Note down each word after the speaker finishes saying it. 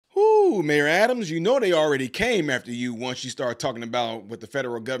Ooh, Mayor Adams, you know they already came after you once you start talking about what the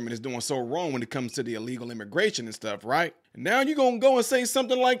federal government is doing so wrong when it comes to the illegal immigration and stuff, right? And now you're going to go and say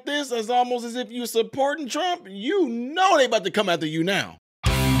something like this as almost as if you're supporting Trump? You know they about to come after you now.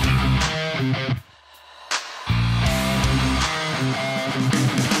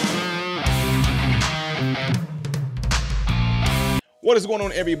 What is going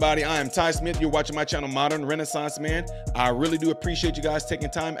on, everybody? I am Ty Smith. You're watching my channel, Modern Renaissance Man. I really do appreciate you guys taking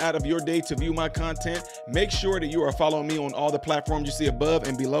time out of your day to view my content. Make sure that you are following me on all the platforms you see above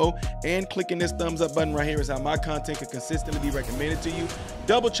and below, and clicking this thumbs up button right here is how my content can consistently be recommended to you.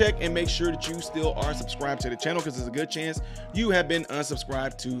 Double check and make sure that you still are subscribed to the channel, because there's a good chance you have been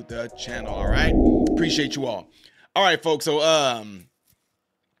unsubscribed to the channel. All right, appreciate you all. All right, folks, so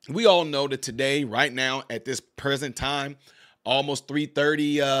we all know that today, right now, at this present time, almost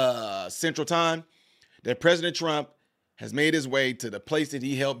 3:30 Central Time, that President Trump has made his way to the place that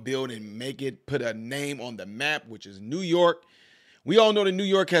he helped build and put a name on the map, which is New York. We all know that New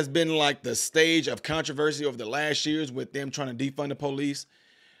York has been like the stage of controversy over the last years with them trying to defund the police.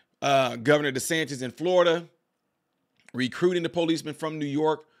 Governor DeSantis in Florida recruiting the policemen from New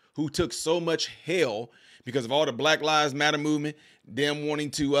York who took so much hell because of all the Black Lives Matter movement, them wanting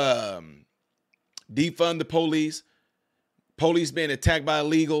to defund the police. Police being attacked by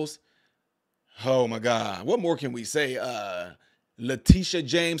illegals. Oh my God. What more can we say? Letitia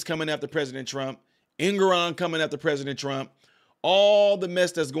James coming after President Trump. Ingeron coming after President Trump. All the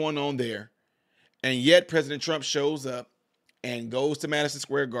mess that's going on there. And yet President Trump shows up and goes to Madison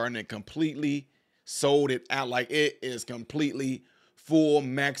Square Garden and completely sold it out. Like it is completely full,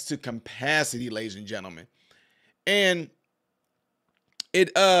 max to capacity, ladies and gentlemen. And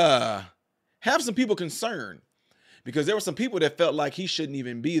it have some people concerned, because there were some people that felt like he shouldn't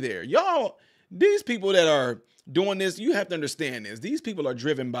even be there. Y'all, these people that are doing this, you have to understand this. These people are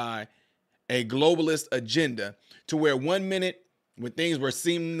driven by a globalist agenda, to where 1 minute when things were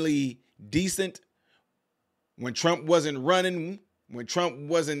seemingly decent, when Trump wasn't running, when Trump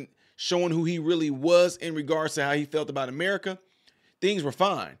wasn't showing who he really was in regards to how he felt about America, things were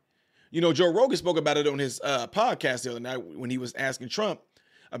fine. You know, Joe Rogan spoke about it on his podcast the other night when he was asking Trump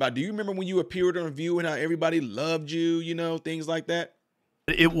about, do you remember when you appeared on View and how everybody loved you, you know, things like that?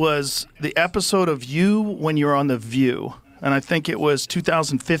 It was the episode of you when you were on The View, and I think it was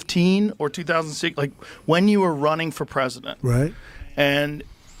 2015 or 2006, like when you were running for president. Right. And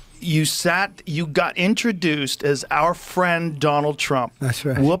you got introduced as our friend Donald Trump. That's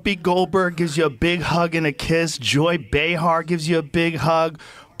right. Whoopi Goldberg gives you a big hug and a kiss. Joy Behar gives you a big hug.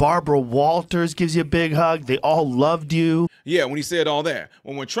 Barbara Walters gives you a big hug. They all loved you. Yeah, when he said all that.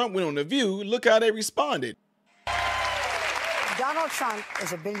 Well, when Trump went on The View, look how they responded. Donald Trump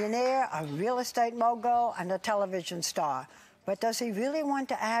is a billionaire, a real estate mogul, and a television star. But does he really want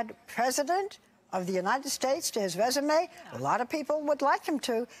to add President of the United States to his resume? A lot of people would like him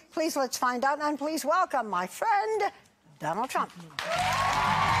to. Please, let's find out, and please welcome my friend, Donald Trump.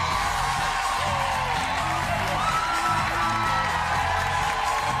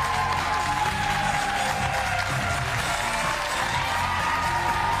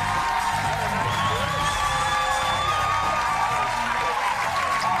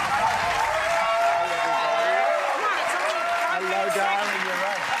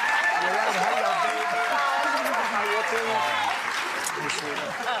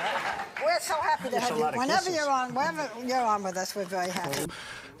 We're so happy to have you. Whenever you're on with us, we're very happy.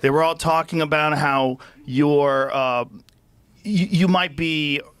 They were all talking about how you're, you might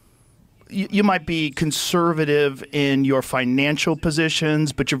be conservative in your financial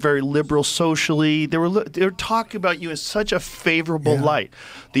positions, but you're very liberal socially. They were talking about you in such a favorable light.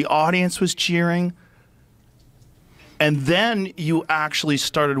 The audience was cheering. And then you actually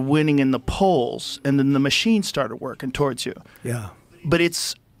started winning in the polls, and then the machine started working towards you. Yeah. But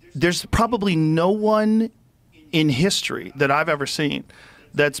there's probably no one in history that I've ever seen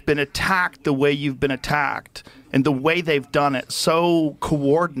that's been attacked the way you've been attacked, and the way they've done it so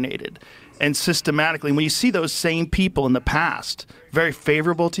coordinated and systematically. When you see those same people in the past, very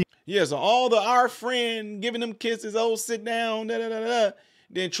favorable to you. Yeah, so all our friend giving them kisses, oh, sit down, da da da da.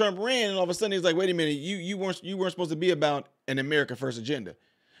 Then Trump ran, and all of a sudden he's like, wait a minute, you weren't supposed to be about an America First agenda.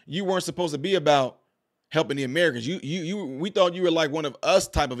 You weren't supposed to be about helping the Americans. We thought you were like one of us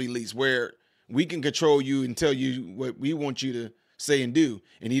type of elites, where we can control you and tell you what we want you to say and do.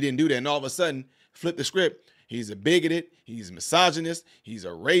 And he didn't do that. And all of a sudden, flip the script. He's a bigoted. He's a misogynist. He's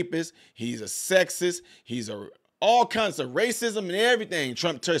a rapist. He's a sexist. He's all kinds of racism and everything.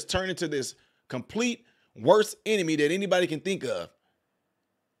 Trump just turned into this complete worst enemy that anybody can think of.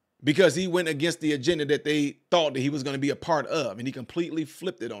 because he went against the agenda that they thought that he was going to be a part of, and he completely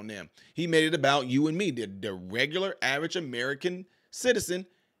flipped it on them. He made it about you and me, the regular, average American citizen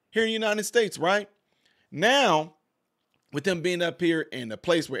here in the United States, right? Now, with him being up here in the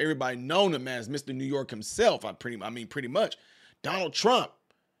place where everybody known him as Mr. New York himself, pretty much, Donald Trump,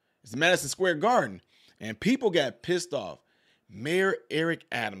 it's Madison Square Garden, and people got pissed off. Mayor Eric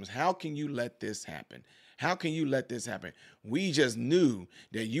Adams, how can you let this happen? How can you let this happen? We just knew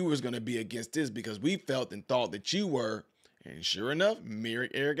that you was going to be against this because we felt and thought that you were. And sure enough, Mayor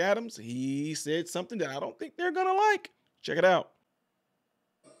Eric Adams, he said something that I don't think they're going to like. Check it out.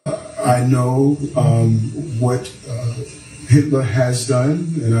 I know what Hitler has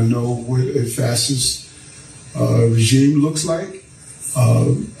done, and I know what a fascist regime looks like.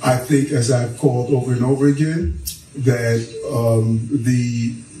 I think, as I've called over and over again, that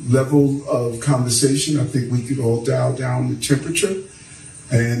the level of conversation, I think we could all dial down the temperature.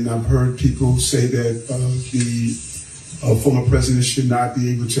 And I've heard people say that the former president should not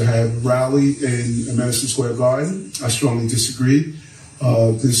be able to have a rally in Madison Square Garden. I strongly disagree.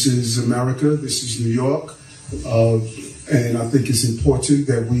 This is America. This is New York. And I think it's important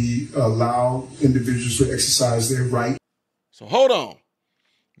that we allow individuals to exercise their right. So hold on.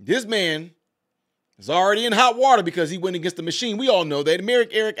 This man is already in hot water because he went against the machine. We all know that. Mayor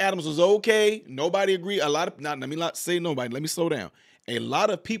Eric Adams was okay. Nobody agreed. Let me not say nobody. Let me slow down. A lot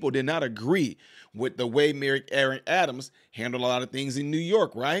of people did not agree with the way Mayor Eric Adams handled a lot of things in New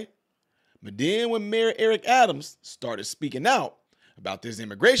York, right? But then when Mayor Eric Adams started speaking out about this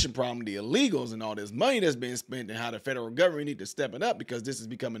immigration problem, the illegals, and all this money that's being spent, and how the federal government need to step it up because this is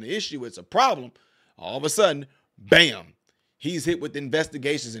becoming an issue, it's a problem, all of a sudden, bam, he's hit with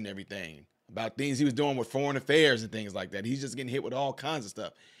investigations and everything about things he was doing with foreign affairs and things like that. He's just getting hit with all kinds of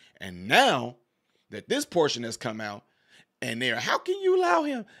stuff. And now that this portion has come out, and how can you allow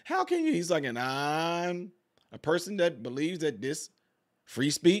him? How can you? He's like, and I'm a person that believes that this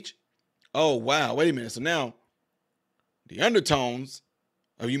free speech. Oh, wow. Wait a minute. So now the undertones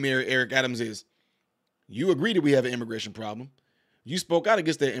of you, Mayor Eric Adams, is you agree that we have an immigration problem. You spoke out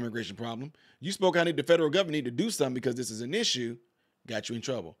against that immigration problem. You spoke out that the federal government need to do something because this is an issue. Got you in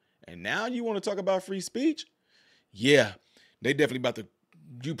trouble. And now you want to talk about free speech? Yeah, they definitely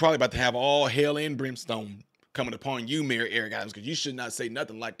you probably about to have all hell and brimstone coming upon you, Mayor Eric Adams, because you should not say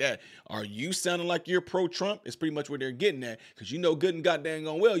nothing like that. Are you sounding like you're pro-Trump? It's pretty much what they're getting at, because you know good and goddamn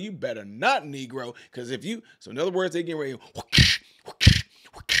gone well, you better not, Negro, because so in other words, they getting ready to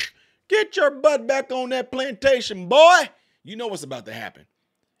get your butt back on that plantation, boy. You know what's about to happen.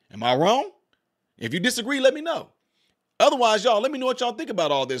 Am I wrong? If you disagree, let me know. Otherwise, y'all, let me know what y'all think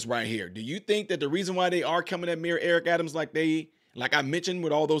about all this right here. Do you think that the reason why they are coming at Mayor Eric Adams like I mentioned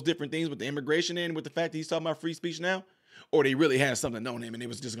with all those different things with the immigration and with the fact that he's talking about free speech now, or they really had something on him and they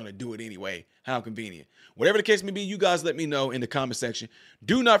was just going to do it anyway? How convenient. Whatever the case may be, you guys let me know in the comment section.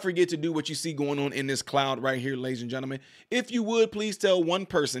 Do not forget to do what you see going on in this cloud right here, ladies and gentlemen. If you would, please tell one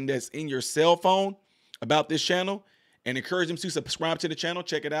person that's in your cell phone about this channel and encourage them to subscribe to the channel.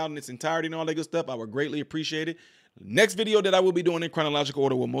 Check it out in its entirety and all that good stuff. I would greatly appreciate it. Next video that I will be doing in chronological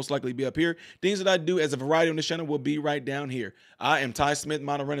order will most likely be up here. Things that I do as a variety on this channel will be right down here. I am Ty Smith,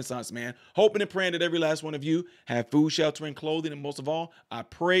 Modern Renaissance Man, hoping and praying that every last one of you have food, shelter, and clothing. And most of all, I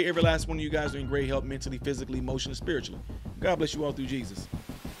pray every last one of you guys are in great health mentally, physically, emotionally, spiritually. God bless you all through Jesus.